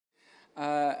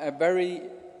a very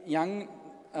young,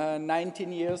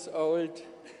 19 years old,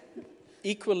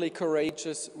 equally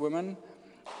courageous woman.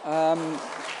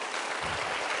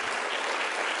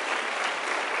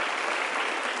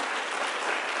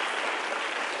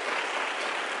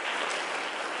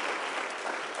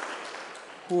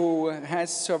 Who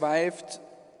has survived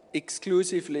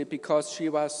exclusively because she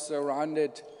was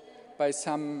surrounded by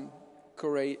some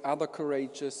other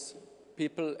courageous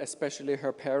people, especially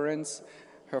her parents.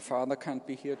 Her father can't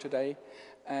be here today.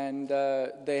 And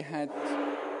they had,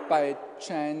 by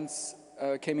chance,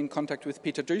 came in contact with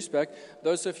Peter Duesberg.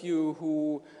 Those of you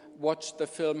who watched the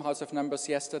film House of Numbers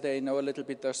yesterday know a little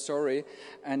bit their story,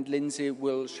 and Lindsey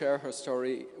will share her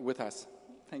story with us.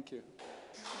 Thank you.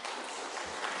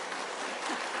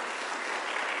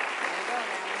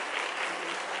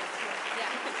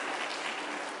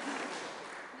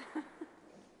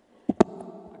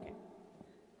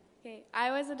 I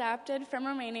was adopted from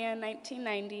Romania in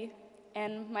 1990,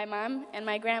 and my mom and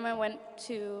my grandma went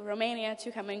to Romania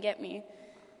to come and get me.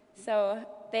 So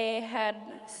they had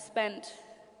spent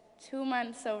 2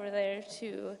 months over there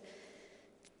to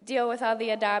deal with all the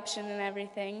adoption and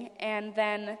everything. And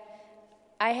then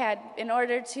in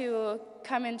order to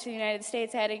come into the United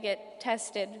States, I had to get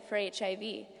tested for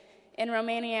HIV. In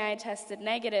Romania, I tested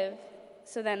negative,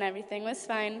 so then everything was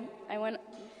fine.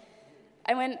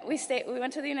 We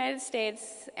went to the United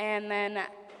States, and then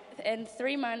in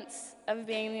 3 months of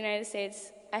being in the United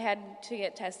States, I had to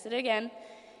get tested again,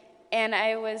 and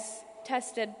I was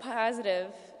tested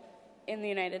positive in the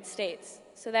United States.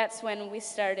 So that's when we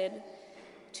started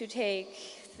to take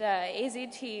the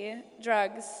AZT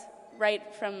drugs right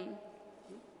from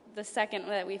the second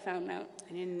that we found out.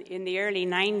 And in the early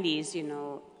 90s,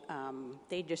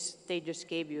 they just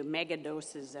gave you mega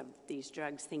doses of these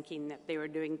drugs, thinking that they were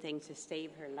doing things to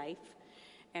save her life.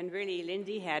 And really,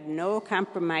 Lindsey had no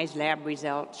compromised lab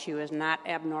results. She was not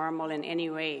abnormal in any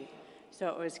way.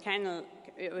 So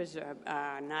it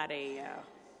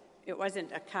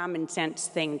wasn't a common sense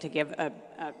thing to give a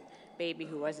baby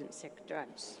who wasn't sick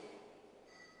drugs.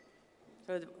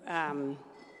 So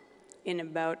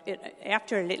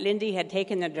after Lindsey had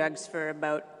taken the drugs for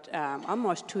about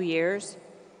almost 2 years,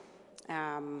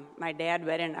 my dad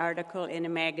read an article in a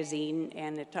magazine,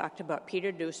 and it talked about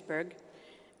Peter Duesberg,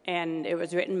 and it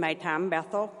was written by Tom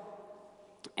Bethell.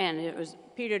 And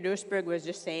Peter Duesberg was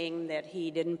just saying that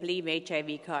he didn't believe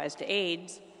HIV caused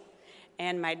AIDS.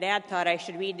 And my dad thought I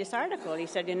should read this article. He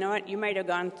said, you know what, you might have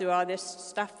gone through all this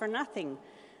stuff for nothing.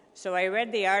 So I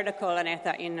read the article, and I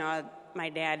thought, my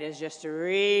dad is just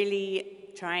really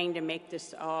trying to make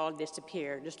this all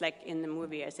disappear. Just like in the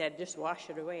movie, I said, just wash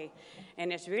it away.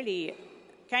 And it's really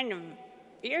kind of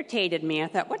irritated me. I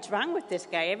thought, what's wrong with this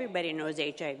guy? Everybody knows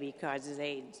HIV causes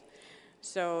AIDS.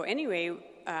 So anyway,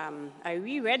 I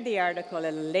reread the article,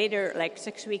 and later, like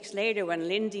 6 weeks later, when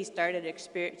Lindsey started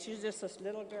she was just this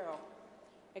little girl,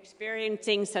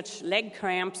 experiencing such leg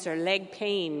cramps or leg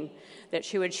pain that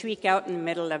she would shriek out in the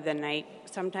middle of the night,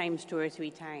 sometimes 2 or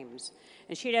 3 times.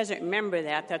 And she doesn't remember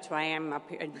that. That's why I'm up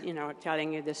here,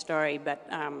 telling you the story. But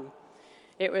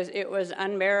it was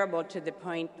unbearable to the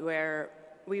point where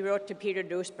we wrote to Peter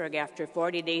Duesberg after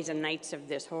 40 days and nights of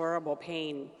this horrible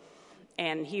pain.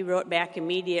 And he wrote back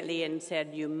immediately and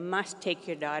said, you must take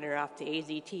your daughter off the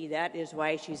AZT. That is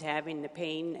why she's having the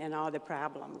pain and all the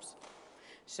problems.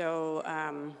 So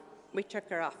we took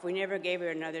her off. We never gave her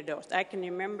another dose. I can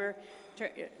remember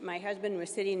my husband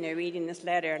was sitting there reading this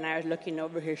letter, and I was looking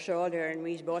over his shoulder, and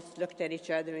we both looked at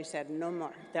each other and we said, no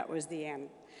more. That was the end.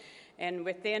 And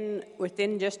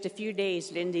within just a few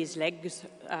days, Lindsey's legs,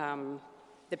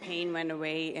 the pain went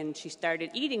away, and she started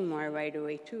eating more right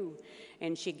away, too.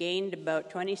 And she gained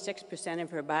about 26% of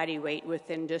her body weight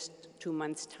within just 2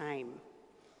 months' time.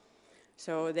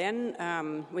 So then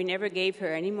we never gave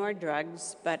her any more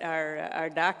drugs, but our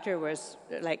doctor was,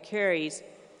 like Carrie's,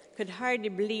 could hardly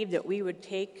believe that we would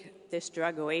take this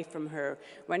drug away from her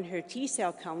when her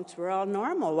T-cell counts were all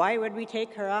normal. Why would we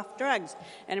take her off drugs?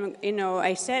 And,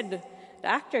 I said,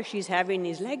 doctor, she's having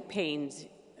these leg pains.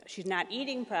 She's not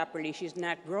eating properly. She's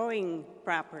not growing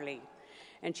properly.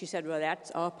 And she said, well,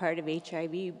 that's all part of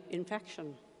HIV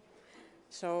infection.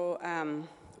 So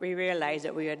we realized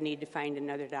that we would need to find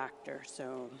another doctor.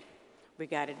 So we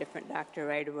got a different doctor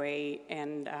right away.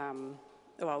 And,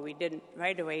 we didn't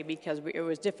right away because it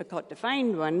was difficult to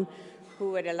find one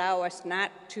who would allow us not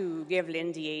to give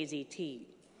Lindsey AZT.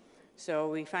 So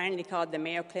we finally called the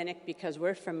Mayo Clinic because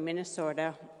we're from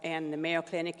Minnesota, and the Mayo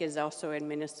Clinic is also in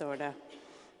Minnesota.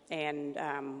 And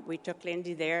we took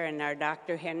Lindsey there, and our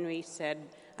doctor, Henry, said,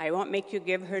 I won't make you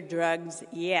give her drugs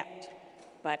yet,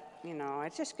 but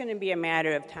it's just going to be a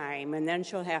matter of time, and then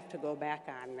she'll have to go back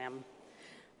on them.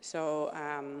 So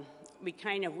we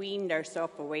kind of weaned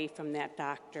ourselves away from that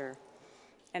doctor.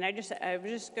 And I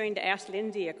was just going to ask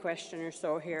Lindsey a question or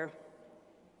so here,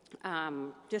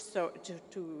 just so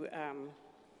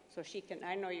she can.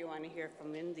 I know you want to hear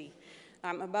from Lindsey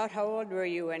about how old were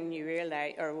you when you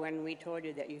realized, or when we told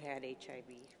you that you had HIV?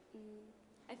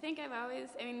 I think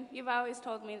you've always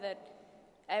told me that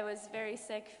I was very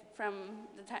sick from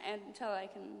the time until I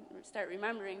can start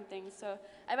remembering things. So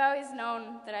I've always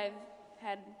known that I've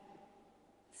had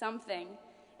something.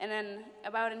 And then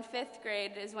about in 5th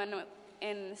grade is when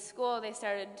in school they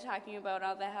started talking about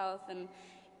all the health and,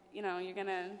 you're going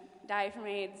to die from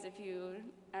AIDS if you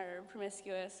are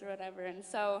promiscuous or whatever. And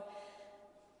so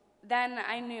then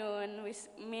I knew, and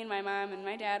me and my mom and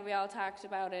my dad, we all talked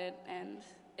about it, and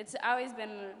it's always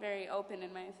been very open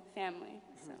in my family.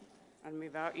 So. And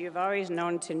you've always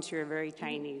known since you were very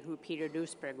tiny who Peter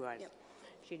Duesberg was. Yep.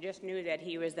 She just knew that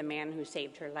he was the man who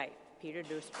saved her life, Peter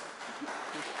Duesberg.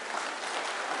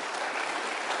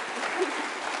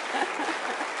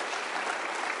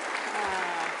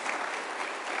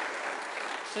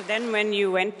 So then when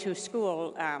you went to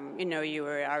school, you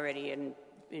were already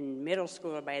in middle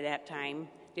school by that time.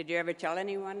 Did you ever tell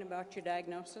anyone about your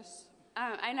diagnosis?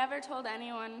 I never told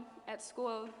anyone at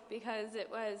school because it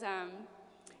was,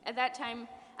 at that time,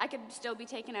 I could still be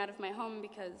taken out of my home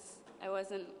because I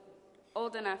wasn't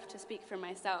old enough to speak for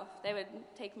myself. They would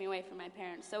take me away from my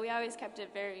parents. So we always kept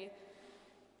it very,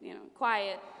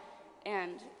 quiet.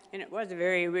 And it was a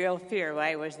very real fear.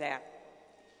 Why was that?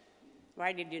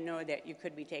 Why did you know that you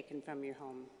could be taken from your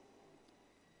home?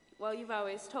 Well, you've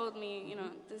always told me,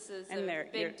 this is a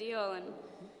big deal. And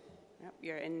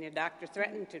the doctor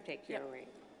threatened to take you away.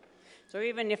 So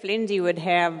even if Lindsey would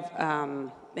have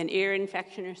an ear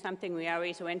infection or something, we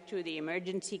always went to the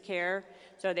emergency care,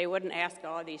 so they wouldn't ask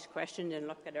all these questions and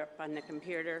look it up on the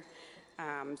computer.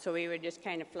 So we would just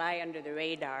kind of fly under the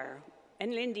radar.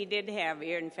 And Lindsey did have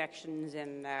ear infections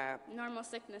and normal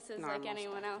sicknesses like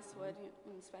anyone else would,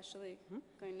 especially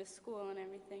going to school and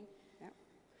everything. Yeah.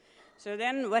 So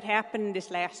then what happened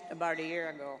about a year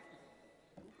ago?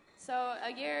 So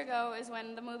a year ago is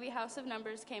when the movie House of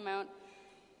Numbers came out,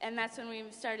 and that's when we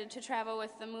started to travel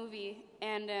with the movie.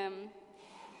 And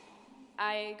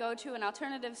I go to an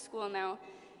alternative school now,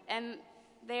 and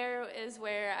there is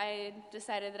where I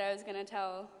decided that I was going to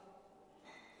tell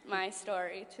my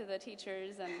story to the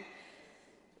teachers. And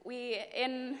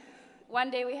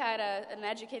one day we had an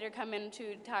educator come in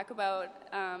to talk about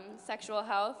sexual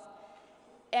health,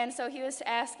 and so he was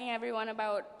asking everyone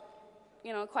about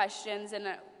questions,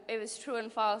 and it was true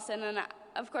and false. And then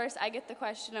of course I get the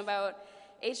question about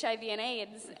HIV and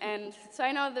AIDS, and so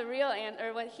I know the real answer,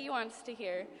 or what he wants to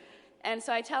hear. And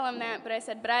so I tell him that, but I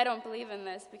said, but I don't believe in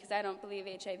this because I don't believe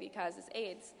HIV causes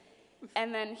AIDS.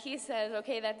 And then he says,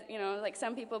 okay, that,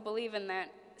 some people believe in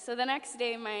that. So the next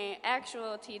day, my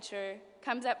actual teacher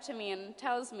comes up to me and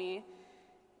tells me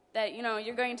that,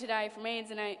 you're going to die from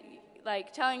AIDS, and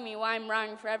telling me why I'm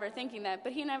wrong for ever thinking that.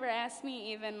 But he never asked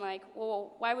me even,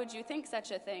 well, why would you think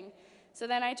such a thing? So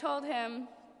then I told him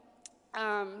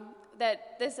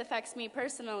that this affects me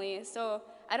personally, so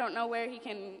I don't know where he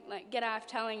can, get off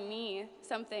telling me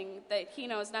something that he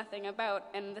knows nothing about,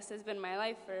 and this has been my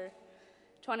life for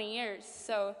 20 years.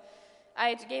 So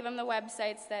I gave him the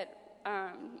websites that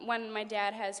one my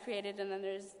dad has created, and then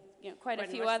there's quite a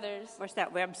few others. What's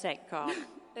that website called?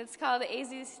 It's called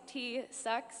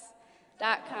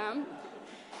aztsucks.com.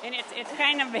 And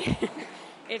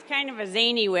it's kind of a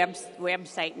zany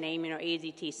website name,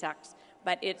 AZT sucks,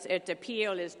 but its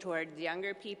appeal is towards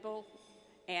younger people,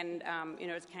 and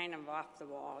it's kind of off the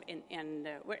wall. And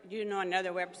do you know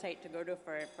another website to go to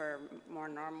for more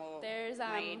normal, there's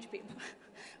my age people?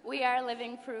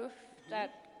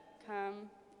 wearelivingproof.com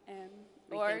and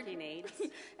Rethinking AIDS.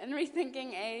 And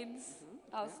Rethinking AIDS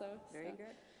also. Very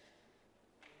good.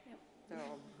 Yep. So.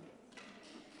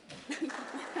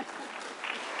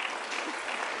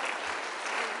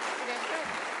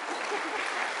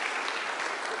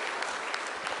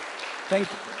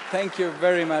 Thank you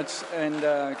very much,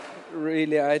 and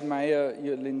really I admire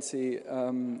you, Lindsey.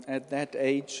 At that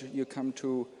age, you come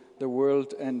to the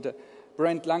world, and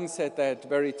Brent Lang said that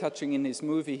very touching in his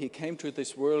movie. He came to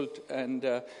this world, and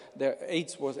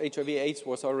HIV/AIDS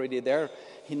was already there.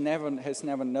 He has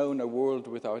never known a world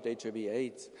without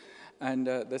HIV/AIDS, and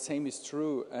the same is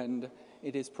true. And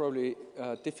it is probably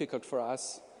difficult for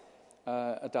us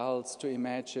adults to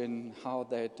imagine how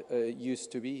that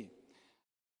used to be.